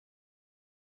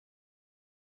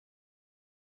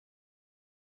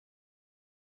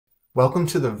Welcome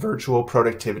to the virtual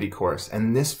productivity course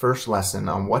and this first lesson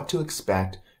on what to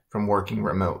expect from working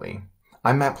remotely.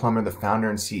 I'm Matt Plummer, the founder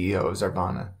and CEO of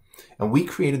Zarvana, and we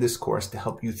created this course to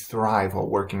help you thrive while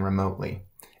working remotely.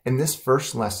 In this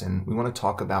first lesson, we want to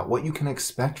talk about what you can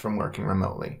expect from working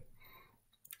remotely,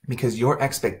 because your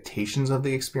expectations of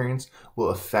the experience will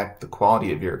affect the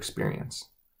quality of your experience.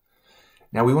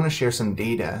 Now, we want to share some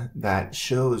data that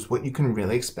shows what you can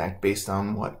really expect based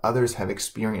on what others have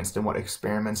experienced and what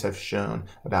experiments have shown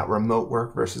about remote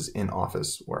work versus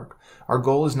in-office work. Our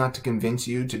goal is not to convince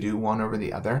you to do one over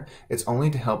the other. It's only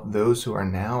to help those who are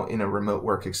now in a remote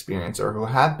work experience or who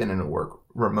have been in a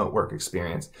remote work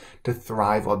experience to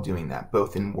thrive while doing that,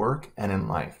 both in work and in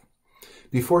life.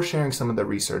 Before sharing some of the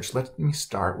research, let me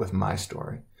start with my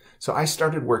story. So I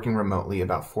started working remotely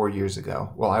about 4 years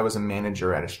ago while I was a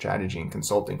manager at a strategy and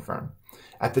consulting firm.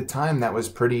 At the time, that was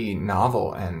pretty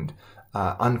novel and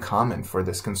uncommon for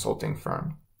this consulting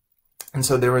firm. And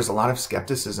so there was a lot of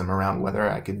skepticism around whether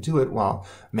I could do it while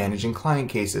managing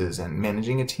client cases and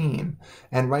managing a team,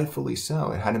 and rightfully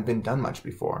so. It hadn't been done much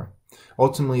before.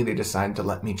 Ultimately, they decided to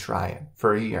let me try it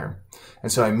for a year.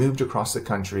 And so I moved across the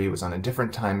country, was on a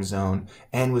different time zone,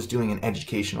 and was doing an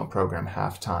educational program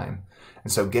half-time.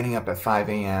 And so getting up at 5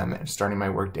 a.m. and starting my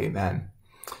workday then.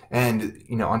 And,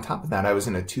 on top of that, I was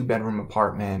in a 2-bedroom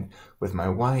apartment with my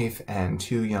wife and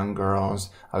 2 young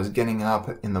girls. I was getting up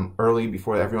in the early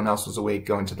before everyone else was awake,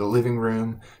 going to the living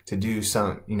room to do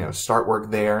some, start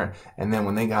work there. And then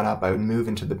when they got up, I would move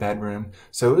into the bedroom.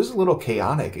 So it was a little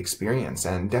chaotic experience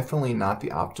and definitely not the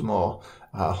optimal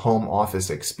home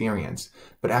office experience.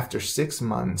 But after 6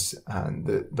 months,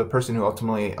 the person who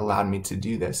ultimately allowed me to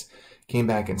do this came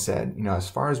back and said, as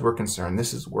far as we're concerned,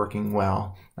 this is working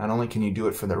well. Not only can you do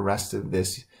it for the rest of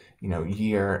this,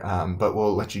 year, but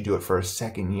we'll let you do it for a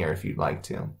second year if you'd like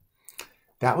to.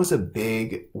 That was a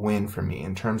big win for me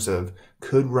in terms of,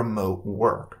 could remote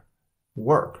work?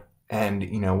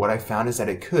 And, what I found is that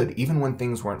it could, even when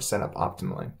things weren't set up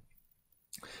optimally.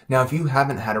 Now, if you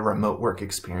haven't had a remote work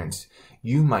experience,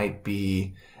 you might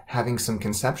be having some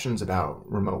conceptions about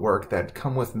remote work that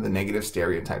come with the negative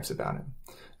stereotypes about it.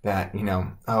 That,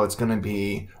 it's going to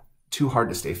be too hard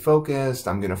to stay focused.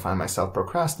 I'm going to find myself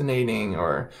procrastinating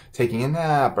or taking a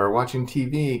nap or watching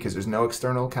TV because there's no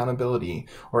external accountability,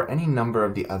 or any number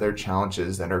of the other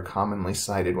challenges that are commonly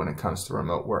cited when it comes to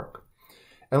remote work.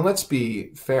 And let's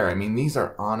be fair. These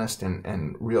are honest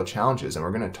and real challenges, and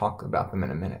we're going to talk about them in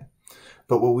a minute.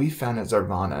 But what we found at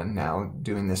Zarvana, now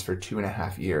doing this for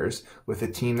 2.5 years with a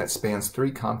team that spans 3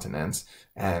 continents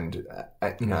and,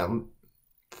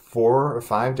 4 or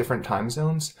 5 different time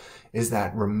zones, is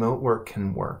that remote work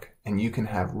can work and you can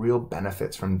have real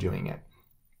benefits from doing it.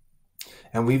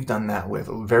 And we've done that with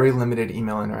very limited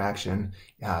email interaction,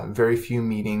 very few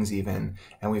meetings even,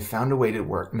 and we've found a way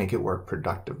to make it work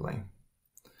productively.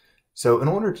 So in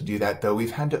order to do that, though,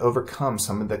 we've had to overcome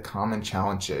some of the common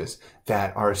challenges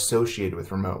that are associated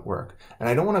with remote work. And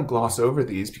I don't want to gloss over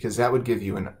these because that would give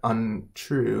you an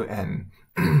untrue and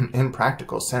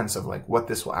impractical sense of what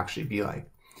this will actually be like.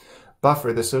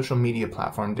 Buffer, the social media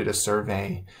platform, did a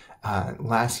survey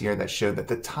last year that showed that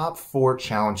the top 4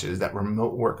 challenges that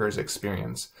remote workers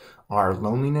experience are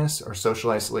loneliness or social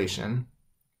isolation,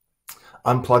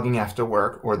 unplugging after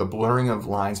work or the blurring of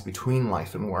lines between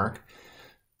life and work,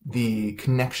 the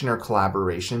connection or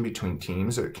collaboration between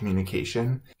teams or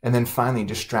communication, and then finally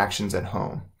distractions at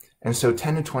home. And so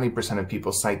 10 to 20% of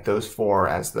people cite those 4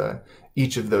 as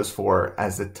each of those 4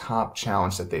 as the top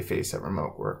challenge that they face at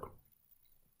remote work.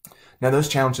 Now, those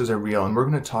challenges are real, and we're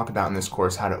going to talk about in this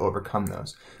course how to overcome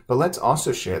those. But let's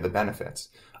also share the benefits.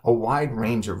 A wide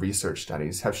range of research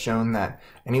studies have shown that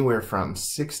anywhere from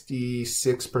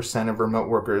 66% of remote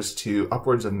workers to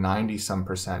upwards of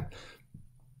 90-some%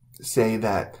 say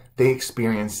that they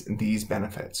experience these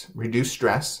benefits: reduced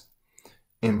stress,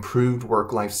 improved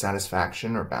work-life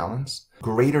satisfaction or balance,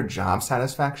 greater job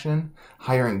satisfaction,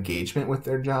 higher engagement with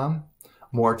their job,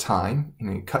 more time.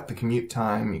 You cut the commute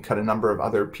time, you cut a number of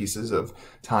other pieces of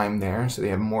time there, so they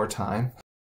have more time.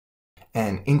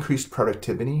 And increased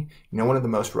productivity. One of the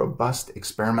most robust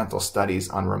experimental studies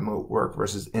on remote work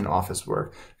versus in-office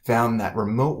work found that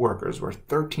remote workers were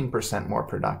 13% more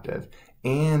productive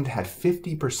and had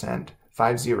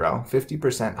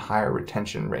 50% higher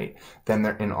retention rate than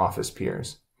their in-office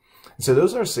peers. So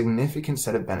those are a significant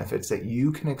set of benefits that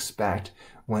you can expect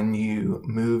when you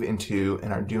move into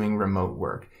and are doing remote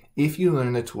work, if you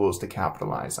learn the tools to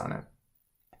capitalize on it.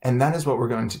 And that is what we're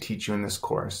going to teach you in this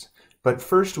course. But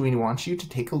first, we want you to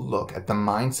take a look at the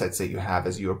mindsets that you have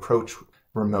as you approach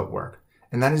remote work.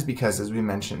 And that is because, as we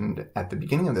mentioned at the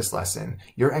beginning of this lesson,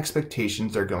 your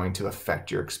expectations are going to affect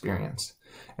your experience.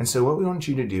 And so what we want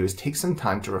you to do is take some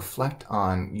time to reflect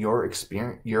on your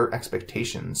experience, your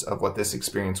expectations of what this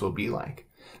experience will be like.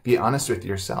 Be honest with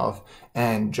yourself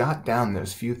and jot down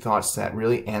those few thoughts that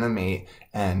really animate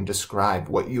and describe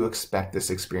what you expect this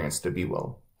experience to be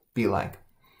like.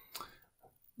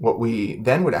 What we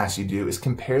then would ask you to do is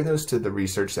compare those to the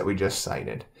research that we just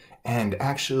cited and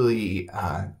actually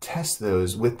test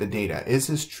those with the data. Is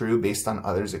this true based on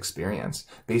others' experience,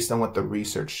 based on what the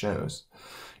research shows?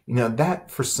 You know,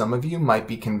 that for some of you might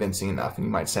be convincing enough, and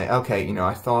you might say, okay, you know,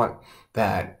 I thought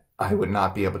that I would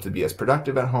not be able to be as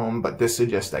productive at home, but this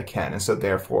suggests I can. And so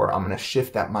therefore, I'm going to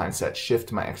shift that mindset,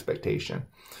 shift my expectation.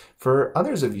 For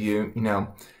others of you, you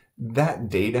know, that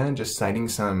data, just citing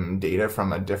some data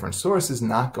from a different source, is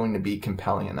not going to be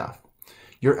compelling enough.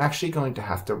 You're actually going to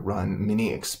have to run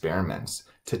mini experiments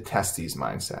to test these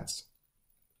mindsets.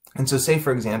 And so say,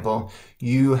 for example,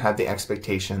 you have the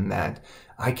expectation that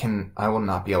I will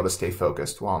not be able to stay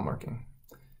focused while I'm working.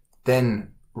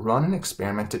 Then run an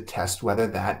experiment to test whether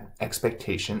that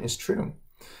expectation is true.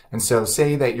 And so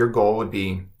say that your goal would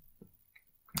be,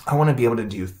 I want to be able to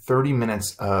do 30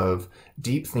 minutes of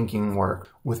deep thinking work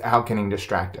without getting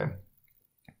distracted.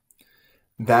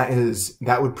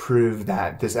 That would prove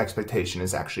that this expectation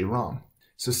is actually wrong.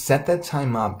 So set that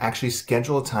time up, actually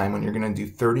schedule a time when you're going to do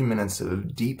 30 minutes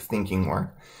of deep thinking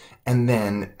work, and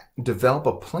then develop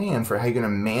a plan for how you're going to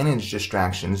manage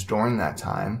distractions during that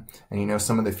time. And you know,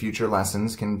 some of the future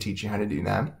lessons can teach you how to do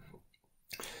that.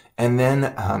 And then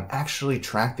actually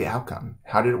track the outcome.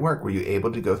 How did it work? Were you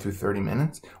able to go through 30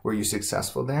 minutes? Were you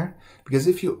successful there? Because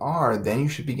if you are, then you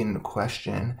should begin to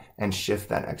question and shift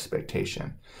that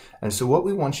expectation. And so what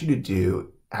we want you to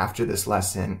do after this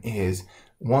lesson is,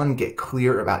 one, get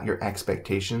clear about your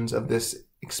expectations of this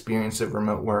experience of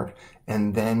remote work,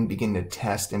 and then begin to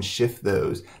test and shift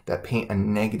those that paint a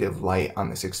negative light on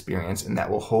this experience and that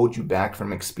will hold you back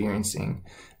from experiencing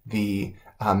the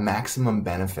maximum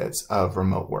benefits of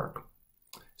remote work.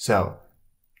 So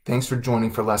thanks for joining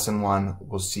for lesson 1.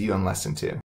 We'll see you on lesson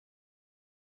 2.